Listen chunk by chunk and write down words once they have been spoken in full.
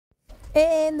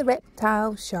in the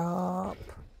reptile shop.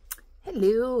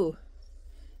 Hello.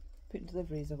 Putting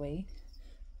deliveries away.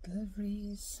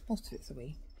 Deliveries, most of it's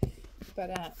away.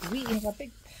 But we have a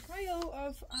big pile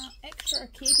of extra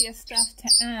Arcadia stuff to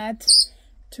add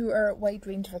to our wide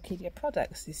range of Arcadia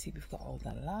products. You see, we've got all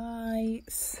the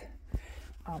lights,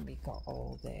 and we've got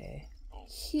all the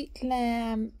heat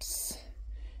lamps.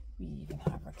 We even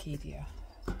have Arcadia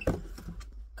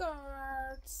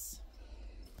guards.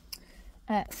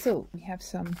 So we have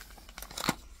some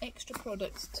extra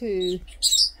products to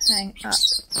hang up.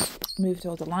 Moved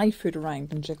all the live food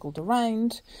around and jiggled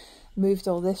around. Moved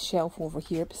all this shelf over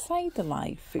here beside the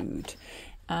live food.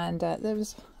 And there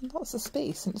was lots of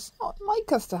space, and it's not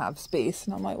like us to have space.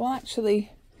 And I'm like, well, actually,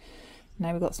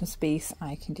 now we've got some space,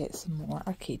 I can get some more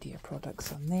Arcadia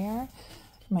products on there.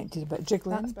 Might do a bit of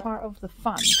jiggling. That's part of the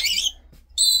fun.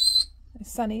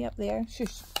 It's sunny up there.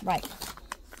 Shush. Right.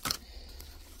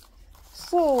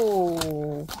 So,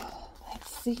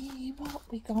 let's see what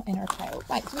we got in our pile.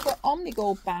 Right, so we've got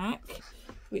Omnigold back,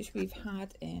 which we've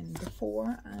had in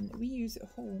before, and we use it at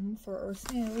home for our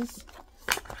snails.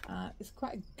 It's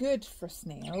quite good for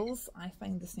snails. I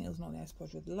find the snails not I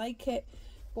suppose would like it.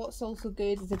 What's also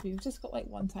good is if you've just got like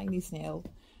one tiny snail,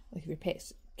 like if your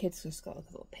kids just got like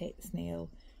a little pet snail,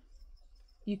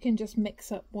 you can just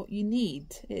mix up what you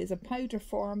need. It is a powder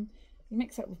form. You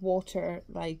mix it with water,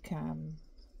 like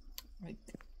the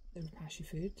repashy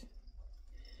food.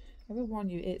 I will warn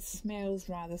you, it smells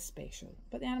rather special,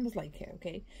 but the animals like it,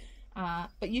 okay?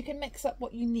 But you can mix up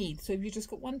what you need. So if you've just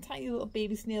got one tiny little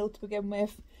baby snail to begin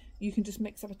with, you can just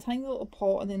mix up a tiny little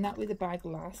pot, and then that way the bag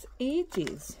lasts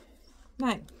ages.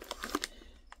 Now,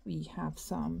 we have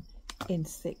some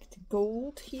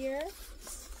Insectigold here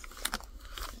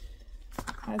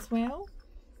as well.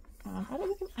 I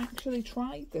don't think I've actually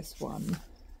tried this one,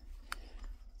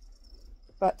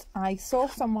 but I saw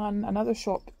another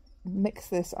shop mix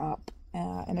this up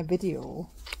in a video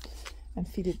and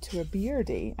feed it to a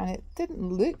beardie, and it didn't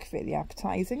look very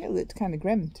appetizing. It looked kind of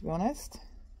grim, to be honest.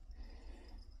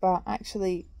 But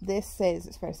actually this says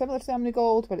it's very similar to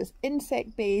Omnigold, but it's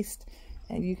insect based,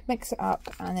 and you can mix it up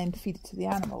and then feed it to the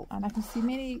animal. And I can see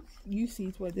many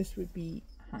uses where this would be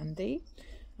handy,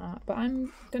 but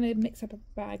I'm going to mix up a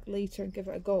bag later and give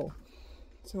it a go.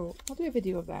 So I'll do a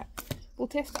video of that. We'll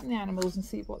test it on the animals and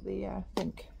see what they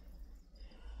think.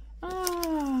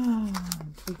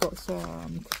 We've got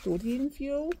some custodian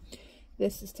fuel.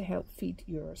 This is to help feed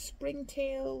your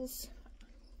springtails.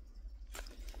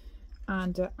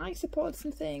 And isopods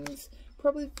and things.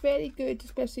 Probably very good,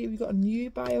 especially if you've got a new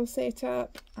bio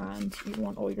setup and you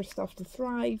want all your stuff to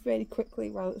thrive very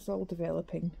quickly while it's all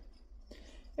developing.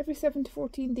 Every 7 to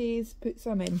 14 days, put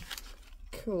some in.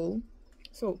 Cool.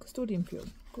 So, custodian fuel.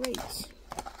 Great.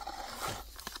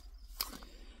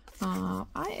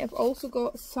 I have also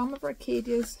got some of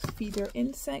Arcadia's feeder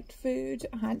insect food.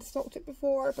 I hadn't stocked it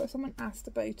before, but someone asked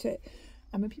about it.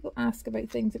 And when people ask about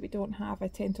things that we don't have, I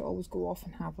tend to always go off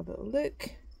and have a little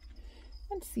look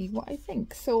and see what I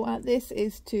think. So this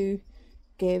is to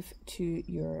give to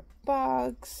your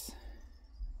bugs.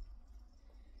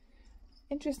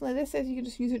 Interestingly, this says you can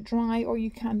just use it dry, or you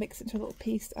can mix it into a little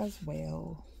paste as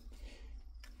well.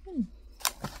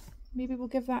 Maybe we'll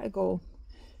give that a go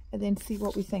and then see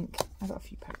what we think. I got a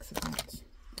few packs of that.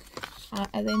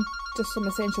 And then just some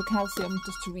essential calcium,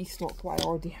 just to restock what I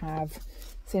already have.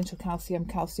 Essential calcium,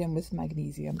 calcium with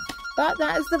magnesium. But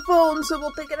that is the phone, so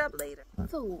we'll pick it up later.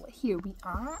 So here we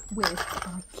are with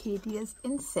Arcadia's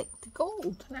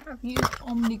Insectigold. Now I've used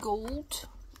Omnigold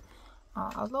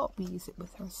a lot. We use it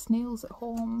with our snails at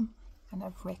home, and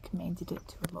I've recommended it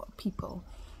to a lot of people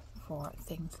for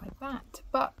things like that.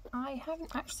 But I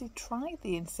haven't actually tried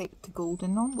the Insectigold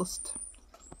and almost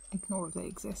ignored that it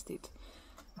existed.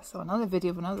 I saw another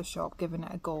video of another shop giving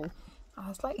it a go. I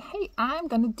was like, hey, I'm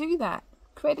going to do that.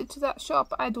 Credit to that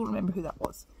shop. I don't remember who that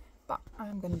was, but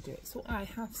I'm going to do it. So I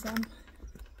have some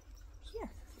here.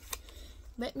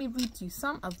 Let me read you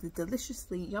some of the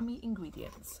deliciously yummy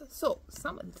ingredients. So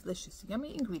some of the delicious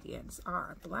yummy ingredients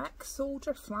are black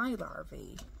soldier fly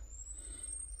larvae,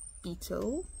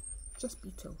 beetle, just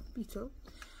beetle,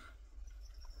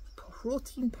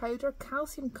 protein powder,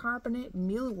 calcium carbonate,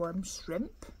 mealworm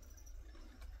shrimp,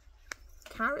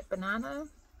 carrot, banana,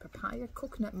 papaya,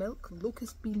 coconut milk,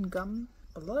 locust bean gum,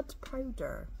 blood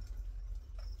powder,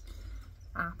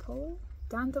 apple,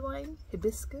 dandelion,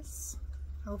 hibiscus,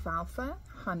 alfalfa,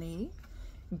 honey,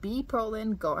 bee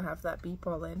pollen, gotta have that bee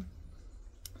pollen,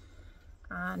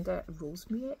 and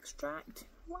rosemary extract.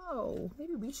 Wow,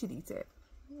 maybe we should eat it.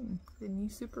 The new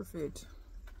superfood.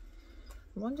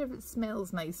 I wonder if it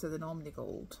smells nicer than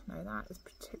Omnigold. Now that is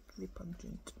particularly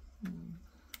pungent.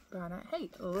 But hey,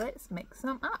 let's mix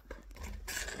them up.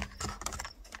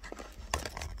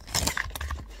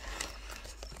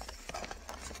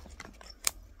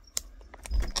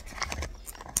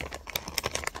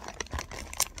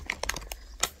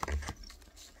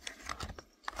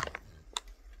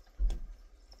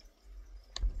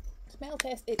 Smell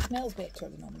test, it smells better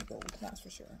than Omni Gold, that's for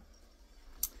sure.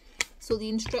 So the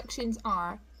instructions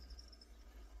are: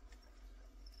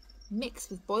 mix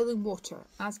with boiling water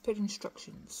as per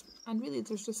instructions. And really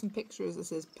there's just some pictures that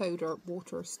says powder,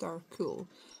 water, stir, cool.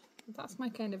 That's my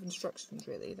kind of instructions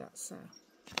really. That's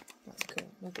cool.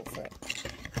 We'll go for it.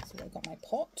 So I've got my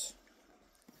pot.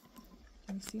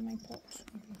 Can you see my pot?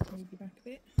 I'll move you back a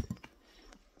bit.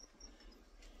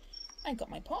 I got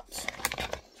my pot.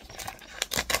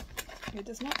 It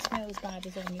does not smell as bad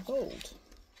as Omni Gold.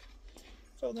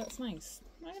 So that's nice.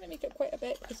 I'm going to make it quite a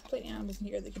bit because there's plenty of animals in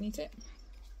here that can eat it.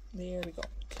 There we go.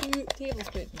 2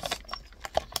 tablespoons.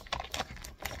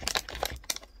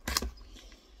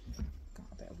 Got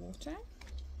a bit of water.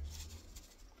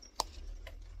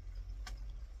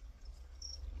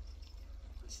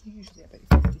 It's usually about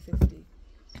 50-50.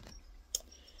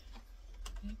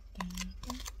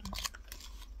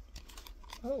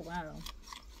 Oh wow.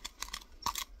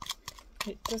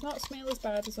 It does not smell as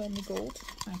bad as Omni Gold,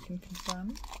 I can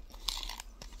confirm.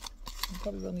 I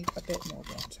probably will need a bit more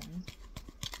water.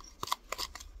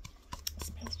 It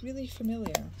smells really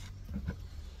familiar.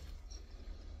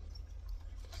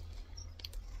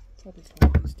 Probably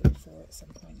thought I used it before at some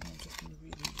point and I'm just being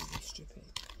really, really stupid.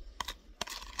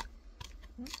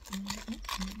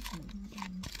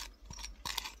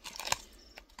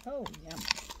 Oh, yum.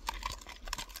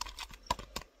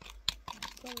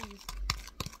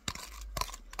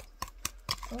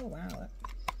 Oh wow,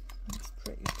 that's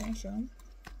pretty special.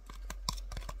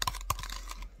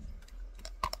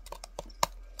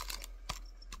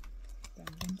 Dum,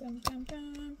 dum, dum,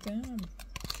 dum, dum.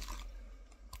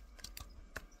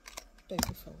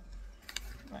 Beautiful.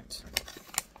 Right.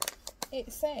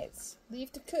 It says,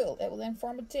 leave to cool, it will then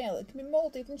form a gel. It can be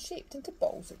moulded and shaped into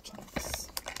balls or chunks.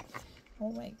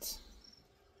 Alright.